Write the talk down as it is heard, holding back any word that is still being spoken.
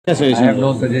I have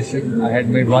no suggestion. I had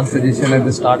made one suggestion at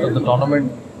the start of the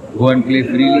tournament: go and play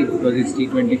freely because it's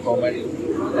T20 format,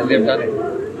 and they've done it.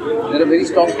 They're a very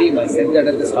strong team. I said that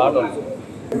at the start also.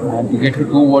 And to get to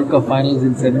 2 World Cup finals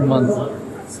in 7 months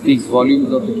speaks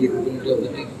volumes of the capability of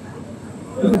the team.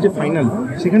 যে final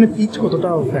সেখানে pitch কতটা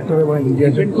factor এবং India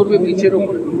depend করবে পিচের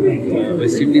উপর।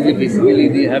 West ইন্ডিজে basically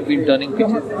they have been turning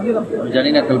peaches. জানি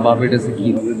না কাল বার্বাডোসে কি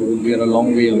হবে, we are a long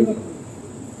way away.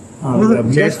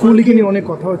 বিরাট কোহলিকে নিয়ে অনেক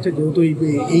কথা হচ্ছে, যেহেতু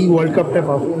এই ওয়ার্ল্ড কাপটা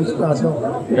পারফরমেন্সটা আছে।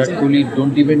 Virat Kohli,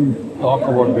 don't even talk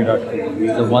about Virat Kohli, he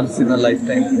is a once in a life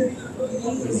time.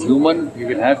 He's human, he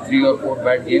will have 3 or 4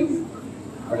 bad games,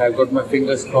 but I've got my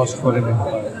fingers crossed for him.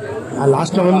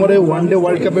 Last নভেম্বরে ওয়ান ডে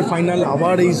ওয়ার্ল্ড কাপের final,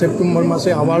 আবার এই September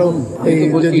মাসে আবারও এই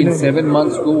 7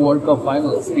 months to World Cup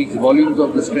final speaks volumes of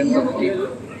the strength of the team.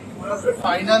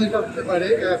 Final এটা হতে পারে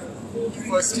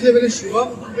ফার্স্ট লেভেলে শুভম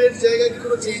দুবের জায়গায় কি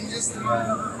কোনো changes?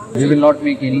 We will not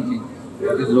make any change.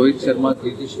 That is Rohit Sharma's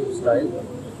leadership style,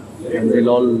 and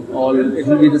they'll all it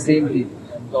will be the same team.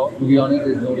 So, to be honest,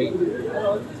 there's no need.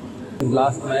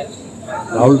 Last match,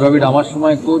 Rahul Dravid আমার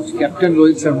সময় coach, captain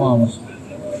Rohit Sharma আমার সময়.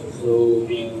 So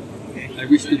I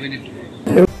wish to win it.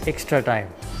 Extra time.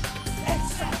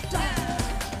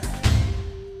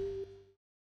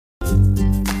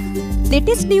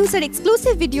 Latest news R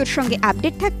exclusive ভিডিওর সঙ্গে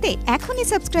update থাকতে এখনই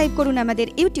subscribe করুন আমাদের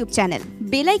ইউটিউব চ্যানেল।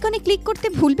 বেল আইকনে ক্লিক করতে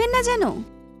ভুলবেন না যেন।